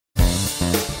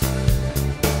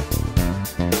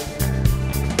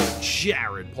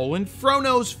Jared Polin,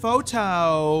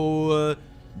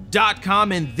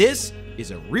 FroKnowsPhoto.com, and this is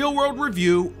a real-world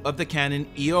review of the Canon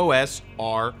EOS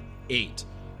R8.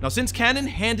 Now, since Canon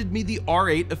handed me the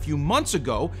R8 a few months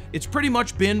ago, it's pretty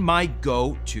much been my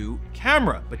go-to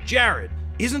camera. But Jared,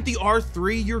 isn't the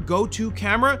R3 your go-to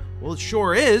camera? Well, it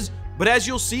sure is, but as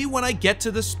you'll see when I get to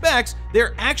the specs,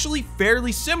 they're actually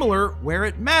fairly similar where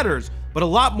it matters, but a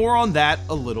lot more on that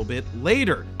a little bit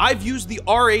later. I've used the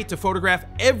R8 to photograph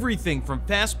everything from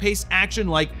fast-paced action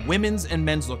like women's and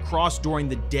men's lacrosse during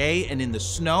the day and in the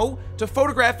snow, to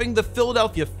photographing the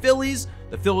Philadelphia Phillies,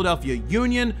 the Philadelphia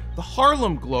Union, the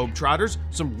Harlem Globetrotters,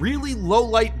 some really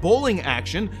low-light bowling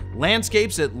action,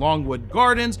 landscapes at Longwood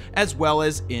Gardens, as well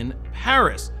as in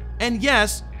Paris. And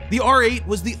yes, the R8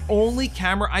 was the only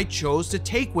camera I chose to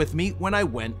take with me when I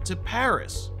went to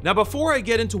Paris. Now, before I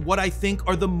get into what I think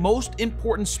are the most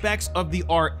important specs of the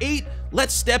R8,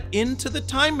 let's step into the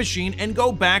time machine and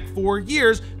go back 4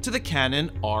 years to the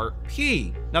Canon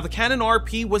RP. Now, the Canon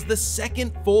RP was the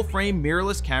second full-frame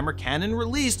mirrorless camera Canon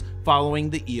released following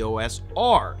the EOS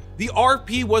R. The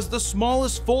RP was the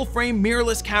smallest full-frame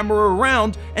mirrorless camera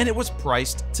around, and it was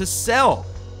priced to sell.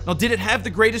 Now, did it have the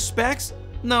greatest specs?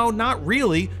 No, not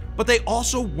really, but they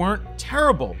also weren't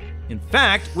terrible. In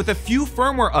fact, with a few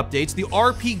firmware updates, the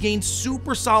RP gained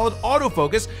super solid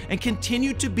autofocus and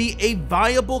continued to be a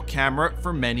viable camera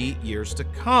for many years to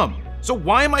come. So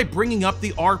why am I bringing up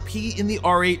the RP in the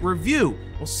R8 review?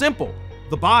 Well, simple,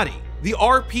 the body. The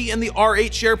RP and the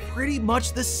R8 share pretty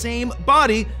much the same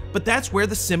body, but that's where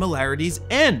the similarities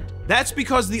end. That's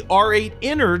because the R8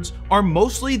 innards are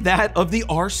mostly that of the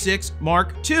R6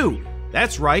 Mark II.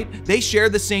 That's right, they share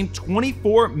the same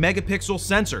 24 megapixel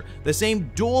sensor, the same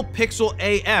dual pixel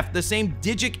AF, the same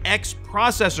Digic X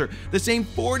processor, the same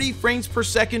 40 frames per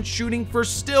second shooting for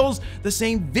stills, the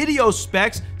same video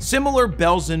specs, similar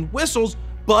bells and whistles,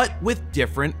 but with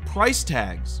different price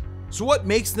tags. So what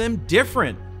makes them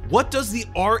different? What does the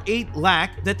R8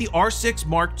 lack that the R6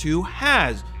 Mark II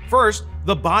has? First,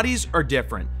 the bodies are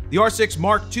different. The R6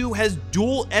 Mark II has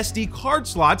dual SD card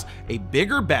slots, a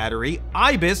bigger battery,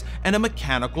 IBIS, and a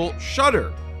mechanical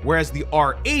shutter, whereas the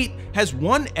R8 has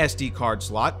one SD card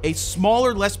slot, a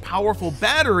smaller, less powerful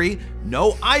battery,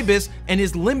 no IBIS, and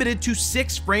is limited to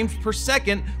 6 frames per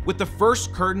second with the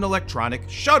first curtain electronic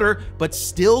shutter, but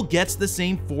still gets the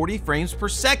same 40 frames per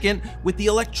second with the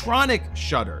electronic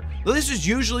shutter. Now, this is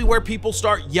usually where people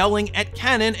start yelling at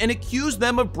Canon and accuse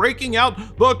them of breaking out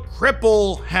the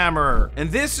cripple hammer. And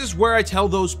this is where I tell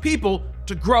those people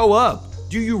to grow up.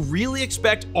 Do you really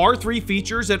expect R3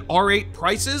 features at R8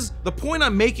 prices? The point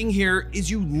I'm making here is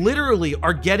you literally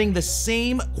are getting the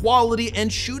same quality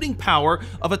and shooting power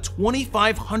of a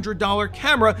 $2,500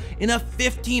 camera in a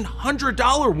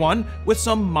 $1,500 one with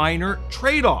some minor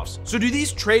trade-offs. So do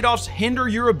these trade-offs hinder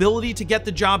your ability to get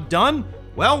the job done?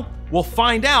 Well, we'll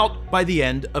find out by the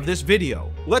end of this video.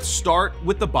 Let's start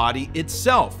with the body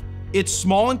itself. It's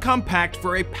small and compact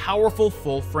for a powerful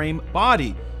full-frame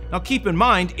body. Now keep in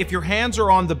mind, if your hands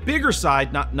are on the bigger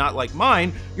side, not like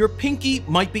mine, your pinky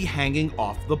might be hanging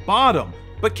off the bottom.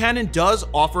 But Canon does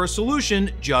offer a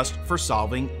solution just for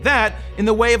solving that in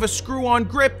the way of a screw-on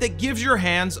grip that gives your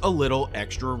hands a little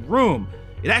extra room.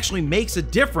 It actually makes a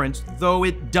difference, though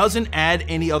it doesn't add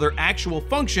any other actual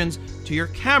functions to your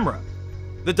camera.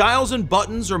 The dials and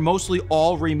buttons are mostly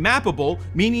all remappable,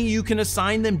 meaning you can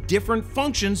assign them different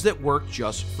functions that work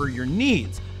just for your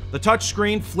needs. The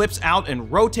touchscreen flips out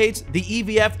and rotates, the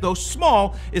EVF, though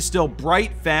small, is still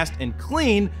bright, fast, and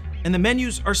clean, and the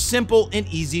menus are simple and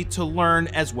easy to learn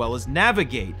as well as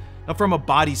navigate. Now, from a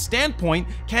body standpoint,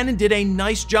 Canon did a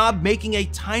nice job making a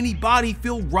tiny body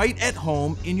feel right at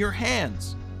home in your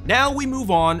hands. Now we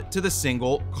move on to the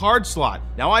single card slot.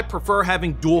 Now I prefer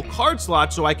having dual card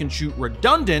slots so I can shoot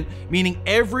redundant, meaning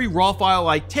every RAW file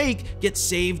I take gets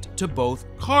saved to both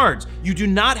cards. You do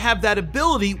not have that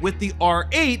ability with the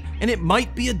R8, and it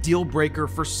might be a deal breaker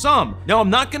for some. Now, I'm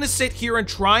not gonna sit here and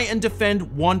try and defend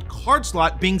one card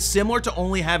slot being similar to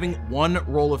only having one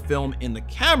roll of film in the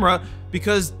camera,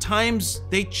 because times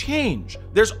they change.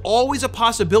 There's always a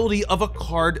possibility of a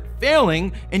card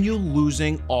failing and you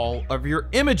losing all of your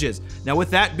images. Now, with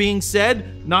that being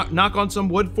said, knock on some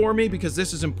wood for me because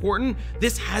this is important.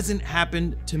 This hasn't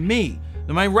happened to me.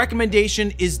 Now, my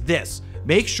recommendation is this.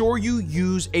 Make sure you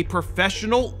use a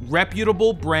professional,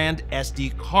 reputable brand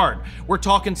SD card. We're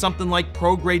talking something like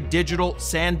ProGrade Digital,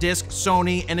 SanDisk,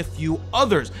 Sony, and a few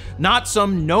others, not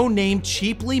some no-name,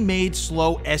 cheaply made,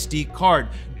 slow SD card.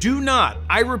 Do not,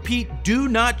 I repeat, do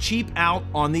not cheap out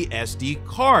on the SD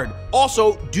card.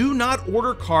 Also, do not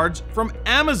order cards from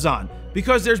Amazon.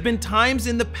 because there's been times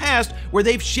in the past where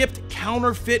they've shipped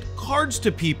counterfeit cards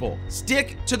to people.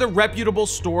 Stick to the reputable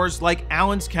stores like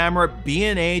Allen's Camera,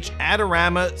 B&H,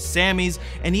 Adorama, Sammy's,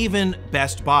 and even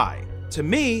Best Buy. To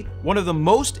me, one of the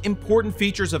most important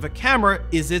features of a camera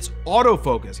is its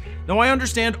autofocus. Now, I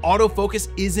understand autofocus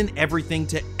isn't everything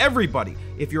to everybody.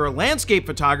 If you're a landscape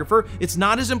photographer, it's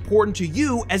not as important to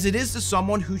you as it is to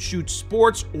someone who shoots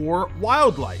sports or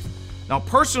wildlife. Now,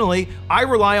 personally, I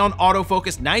rely on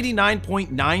autofocus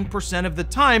 99.9% of the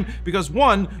time because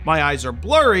 1, my eyes are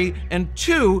blurry, and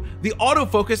 2, the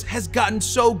autofocus has gotten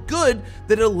so good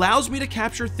that it allows me to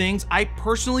capture things I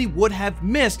personally would have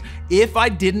missed if I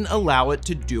didn't allow it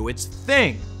to do its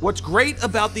thing. What's great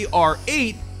about the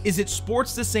R8 is it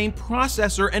sports the same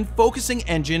processor and focusing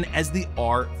engine as the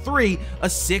R3, a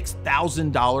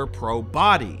 $6,000 Pro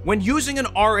body. When using an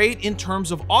R8 in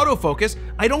terms of autofocus,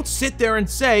 I don't sit there and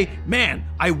say, man,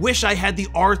 I wish I had the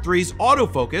R3's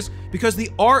autofocus, because the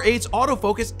R8's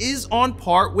autofocus is on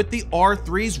par with the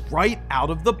R3's right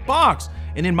out of the box.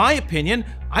 And in my opinion,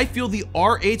 I feel the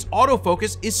R8's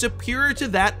autofocus is superior to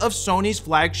that of Sony's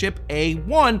flagship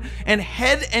A1 and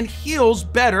head and heels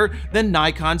better than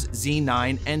Nikon's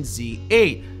Z9 and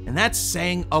Z8. And that's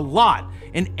saying a lot.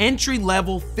 An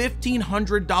entry-level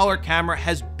 $1,500 camera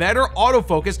has better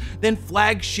autofocus than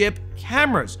flagship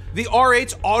cameras. The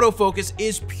R8's autofocus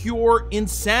is pure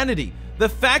insanity. The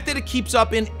fact that it keeps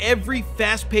up in every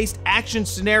fast-paced action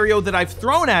scenario that I've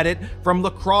thrown at it, from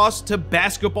lacrosse to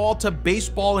basketball to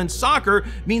baseball and soccer,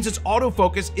 means its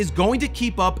autofocus is going to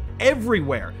keep up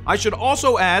everywhere. I should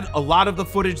also add, a lot of the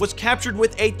footage was captured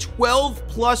with a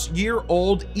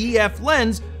 12-plus-year-old EF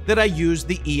lens that I used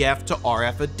the EF to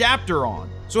RF adapter on.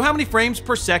 So how many frames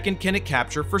per second can it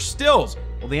capture for stills?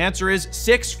 Well, the answer is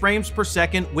 6 frames per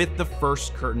second with the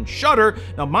first curtain shutter.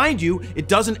 Now, mind you, it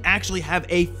doesn't actually have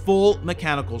a full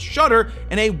mechanical shutter,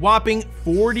 and a whopping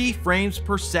 40 frames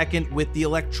per second with the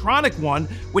electronic one,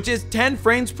 which is 10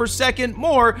 frames per second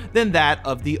more than that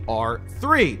of the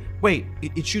R3. Wait,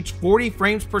 it shoots 40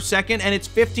 frames per second and it's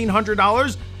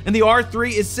 $1,500, and the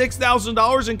R3 is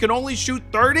 $6,000 and can only shoot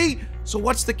 30? So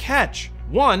what's the catch?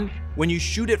 1, when you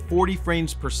shoot at 40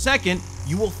 frames per second,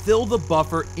 you will fill the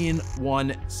buffer in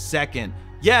 1 second.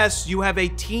 Yes, you have a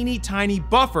teeny tiny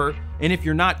buffer, and if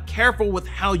you're not careful with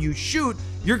how you shoot,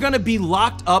 you're gonna be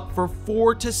locked up for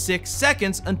 4 to 6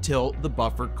 seconds until the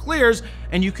buffer clears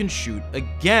and you can shoot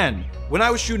again. When I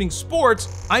was shooting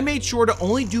sports, I made sure to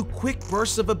only do quick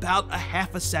bursts of about a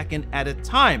half a second at a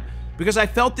time, because I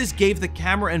felt this gave the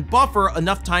camera and buffer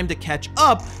enough time to catch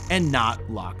up and not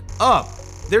lock up.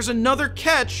 There's another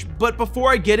catch, but before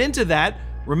I get into that,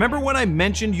 remember when I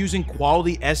mentioned using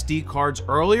quality SD cards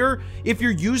earlier? If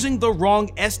you're using the wrong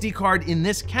SD card in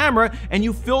this camera and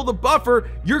you fill the buffer,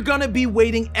 you're gonna be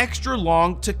waiting extra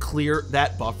long to clear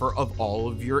that buffer of all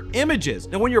of your images.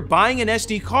 Now, when you're buying an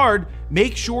SD card,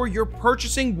 make sure you're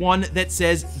purchasing one that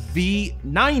says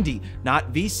V90,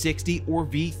 not V60 or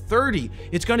V30.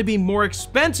 It's gonna be more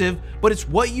expensive, but it's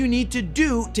what you need to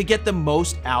do to get the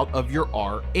most out of your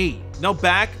R8. Now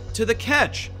back to the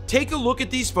catch. Take a look at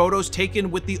these photos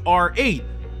taken with the R8.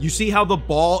 You see how the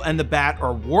ball and the bat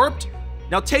are warped?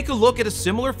 Now take a look at a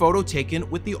similar photo taken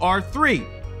with the R3.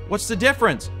 What's the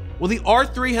difference? Well, the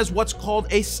R3 has what's called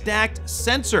a stacked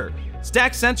sensor.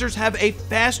 Stacked sensors have a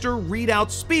faster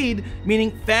readout speed,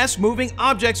 meaning fast-moving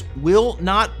objects will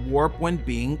not warp when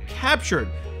being captured.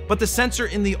 But the sensor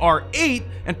in the R8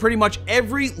 and pretty much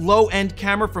every low-end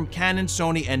camera from Canon,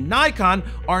 Sony, and Nikon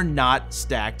are not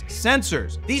stacked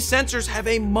sensors. These sensors have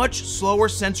a much slower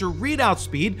sensor readout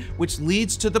speed, which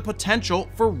leads to the potential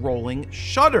for rolling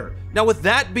shutter. Now, with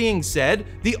that being said,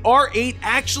 the R8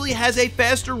 actually has a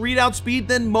faster readout speed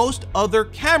than most other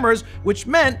cameras, which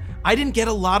meant I didn't get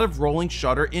a lot of rolling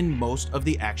shutter in most of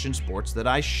the action sports that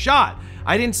I shot.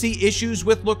 I didn't see issues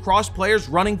with lacrosse players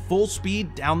running full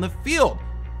speed down the field.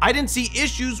 I didn't see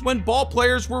issues when ball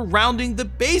players were rounding the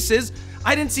bases.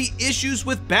 I didn't see issues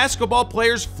with basketball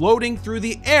players floating through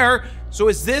the air. So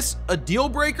is this a deal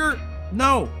breaker?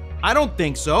 No, I don't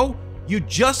think so. You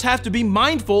just have to be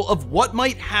mindful of what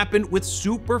might happen with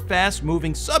super fast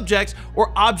moving subjects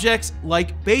or objects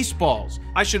like baseballs.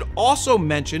 I should also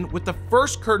mention, with the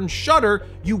first curtain shutter,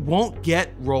 you won't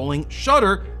get rolling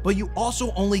shutter, but you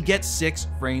also only get 6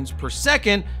 frames per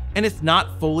second, and it's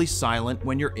not fully silent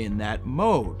when you're in that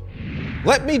mode.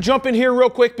 Let me jump in here real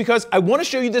quick because I want to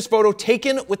show you this photo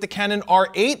taken with the Canon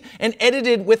R8 and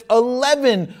edited with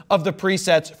 11 of the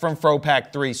presets from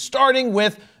FroPack 3, starting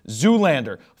with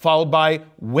Zoolander, followed by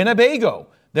Winnebago.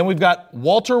 Then we've got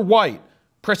Walter White,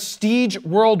 Prestige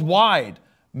Worldwide,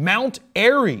 Mount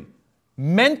Airy,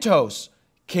 Mentos,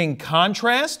 King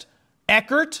Contrast,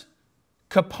 Eckert,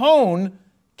 Capone,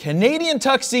 Canadian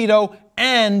Tuxedo,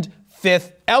 and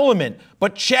Fifth Element.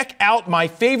 But check out my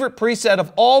favorite preset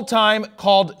of all time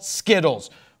called Skittles.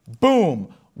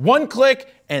 Boom, one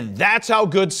click, and that's how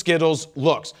good Skittles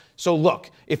looks. So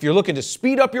look, if you're looking to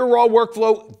speed up your RAW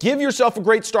workflow, give yourself a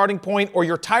great starting point, or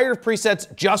you're tired of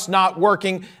presets just not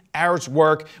working, ours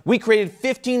work. We created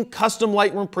 15 custom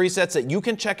Lightroom presets that you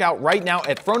can check out right now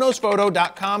at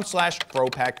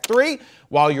FroKnowsPhoto.com/ProPack3.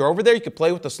 While you're over there, you can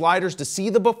play with the sliders to see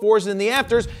the befores and the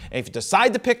afters. And if you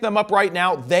decide to pick them up right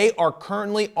now, they are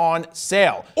currently on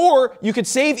sale. Or you could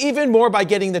save even more by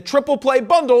getting the triple play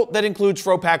bundle that includes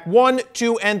FroPack 1,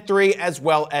 2, and 3, as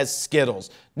well as Skittles.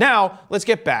 Now, let's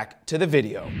get back to the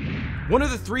video. One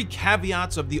of the 3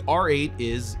 caveats of the R8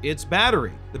 is its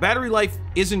battery. The battery life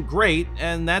isn't great,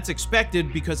 and that's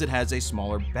expected because it has a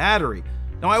smaller battery.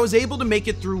 Now, I was able to make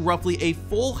it through roughly a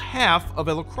full half of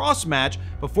a lacrosse match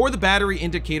before the battery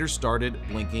indicator started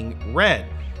blinking red.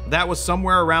 That was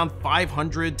somewhere around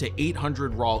 500 to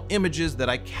 800 raw images that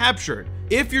I captured.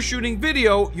 If you're shooting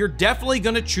video, you're definitely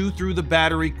gonna chew through the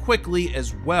battery quickly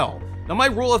as well. Now, my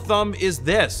rule of thumb is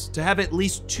this: to have at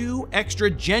least 2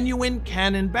 extra genuine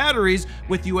Canon batteries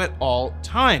with you at all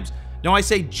times. Now, I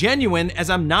say genuine as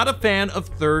I'm not a fan of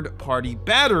third-party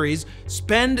batteries.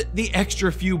 Spend the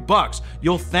extra few bucks.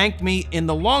 You'll thank me in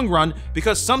the long run,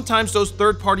 because sometimes those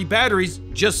third-party batteries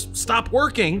just stop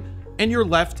working and you're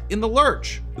left in the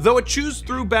lurch. Though it chews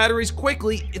through batteries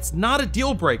quickly, it's not a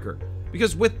deal breaker,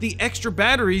 because with the extra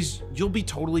batteries, you'll be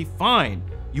totally fine.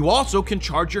 You also can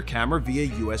charge your camera via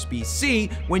USB-C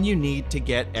when you need to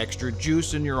get extra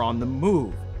juice and you're on the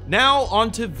move. Now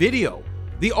onto video.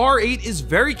 The R8 is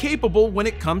very capable when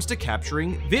it comes to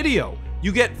capturing video.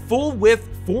 You get full width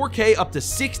 4K up to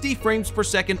 60 frames per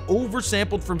second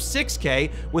oversampled from 6K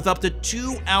with up to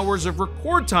 2 hours of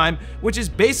record time, which is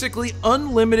basically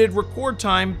unlimited record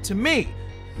time to me.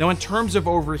 Now, in terms of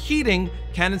overheating,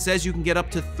 Canon says you can get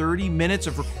up to 30 minutes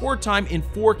of record time in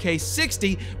 4K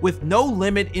 60 with no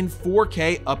limit in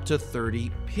 4K up to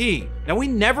 30p. Now, we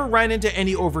never ran into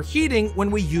any overheating when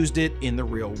we used it in the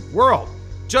real world.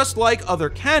 Just like other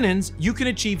Canons, you can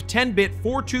achieve 10-bit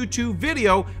 422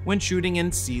 video when shooting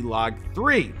in C-Log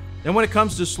 3. And when it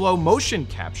comes to slow motion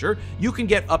capture, you can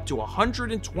get up to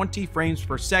 120 frames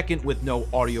per second with no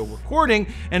audio recording,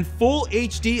 and full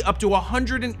HD up to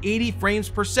 180 frames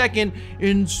per second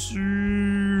in super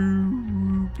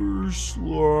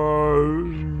slow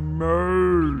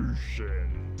motion.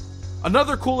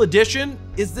 Another cool addition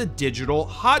is the digital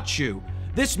hot shoe.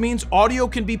 This means audio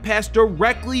can be passed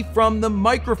directly from the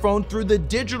microphone through the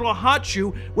digital hot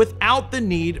shoe without the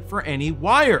need for any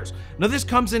wires. Now, this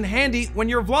comes in handy when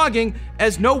you're vlogging,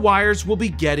 as no wires will be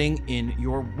getting in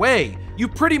your way. You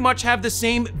pretty much have the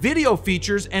same video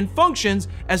features and functions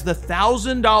as the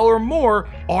 $1,000 more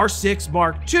R6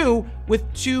 Mark II,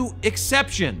 with 2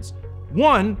 exceptions.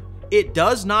 One, it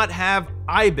does not have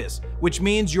IBIS, which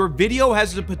means your video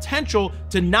has the potential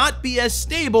to not be as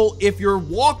stable if you're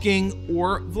walking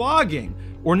or vlogging,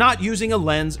 or not using a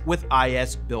lens with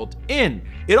IS built in.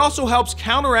 It also helps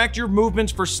counteract your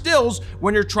movements for stills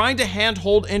when you're trying to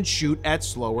handhold and shoot at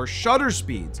slower shutter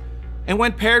speeds. And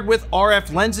when paired with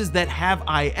RF lenses that have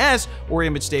IS, or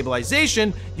image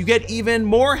stabilization, you get even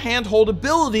more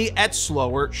handholdability at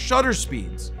slower shutter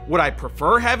speeds. Would I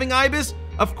prefer having IBIS?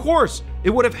 Of course. It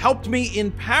would have helped me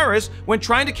in Paris when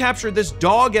trying to capture this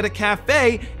dog at a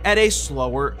cafe at a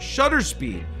slower shutter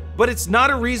speed. But it's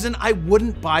not a reason I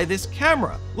wouldn't buy this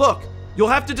camera. Look, you'll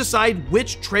have to decide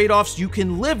which trade-offs you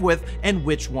can live with and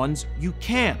which ones you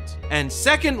can't. And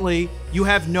secondly, you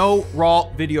have no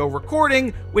raw video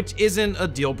recording, which isn't a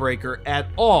deal breaker at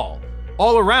all.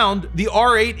 All around, the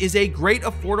R8 is a great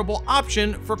affordable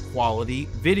option for quality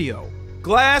video.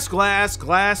 Glass, glass,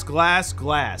 glass, glass,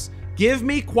 glass. Give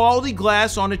me quality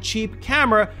glass on a cheap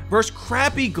camera versus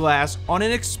crappy glass on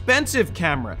an expensive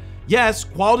camera. Yes,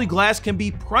 quality glass can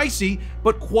be pricey,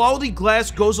 but quality glass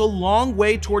goes a long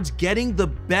way towards getting the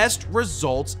best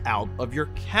results out of your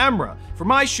camera. For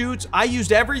my shoots, I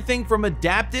used everything from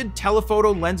adapted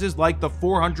telephoto lenses like the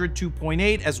 400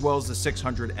 2.8 as well as the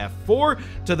 600 f4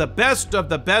 to the best of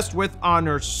the best with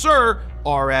Honor Sir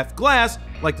RF glass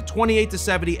like the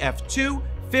 28-70 f2,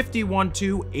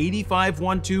 50-1.2,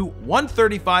 85-1.2,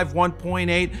 135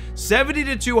 1.8,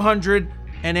 70-200,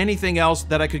 and anything else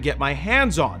that I could get my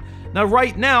hands on. Now,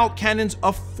 right now, Canon's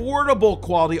affordable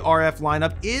quality RF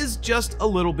lineup is just a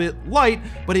little bit light,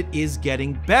 but it is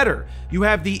getting better. You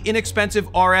have the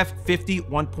inexpensive RF 50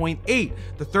 1.8,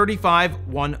 the 35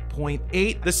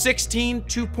 1.8, the 16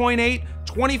 2.8,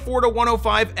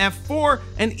 24-105 f4,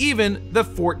 and even the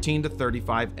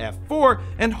 14-35 f4,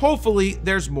 and hopefully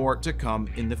there's more to come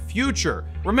in the future.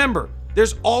 Remember,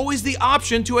 there's always the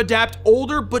option to adapt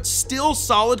older but still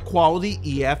solid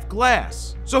quality EF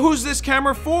glass. So who's this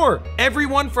camera for?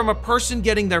 Everyone from a person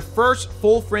getting their first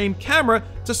full-frame camera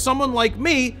to someone like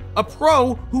me, a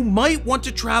pro who might want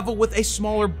to travel with a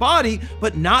smaller body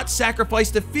but not sacrifice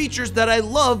the features that I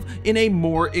love in a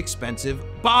more expensive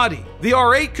body. The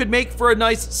R8 could make for a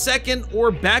nice second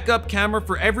or backup camera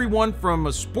for everyone from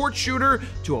a sports shooter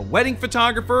to a wedding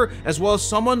photographer, as well as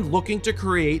someone looking to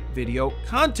create video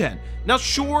content. Now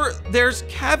sure, there's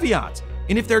caveats,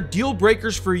 and if they're deal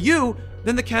breakers for you,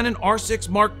 then the Canon R6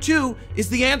 Mark II is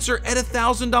the answer at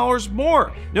 $1,000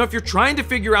 more. Now, if you're trying to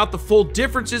figure out the full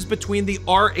differences between the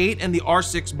R8 and the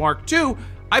R6 Mark II,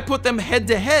 I put them head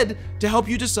to head to help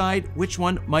you decide which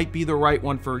one might be the right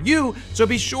one for you, so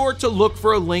be sure to look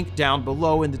for a link down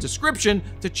below in the description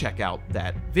to check out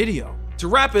that video. To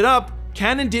wrap it up,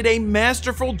 Canon did a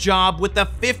masterful job with the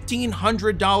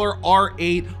 $1,500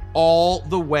 R8 all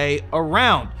the way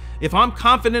around. If I'm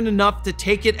confident enough to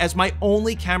take it as my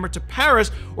only camera to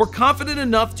Paris, or confident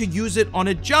enough to use it on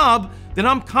a job, then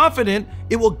I'm confident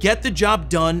it will get the job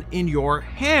done in your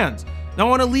hands. Now I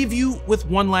want to leave you with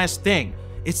one last thing.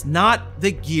 It's not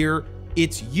the gear,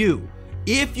 it's you.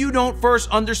 If you don't first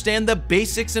understand the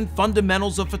basics and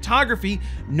fundamentals of photography,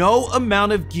 no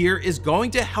amount of gear is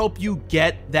going to help you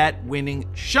get that winning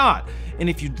shot. And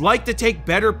if you'd like to take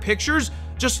better pictures,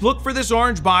 just look for this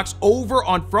orange box over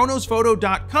on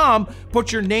FroKnowsPhoto.com,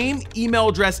 put your name, email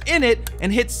address in it,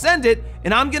 and hit send it,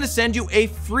 and I'm gonna send you a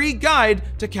free guide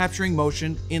to capturing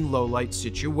motion in low-light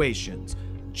situations.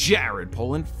 Jared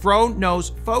Polin,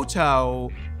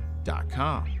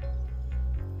 FroKnowsPhoto.com.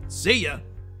 See ya.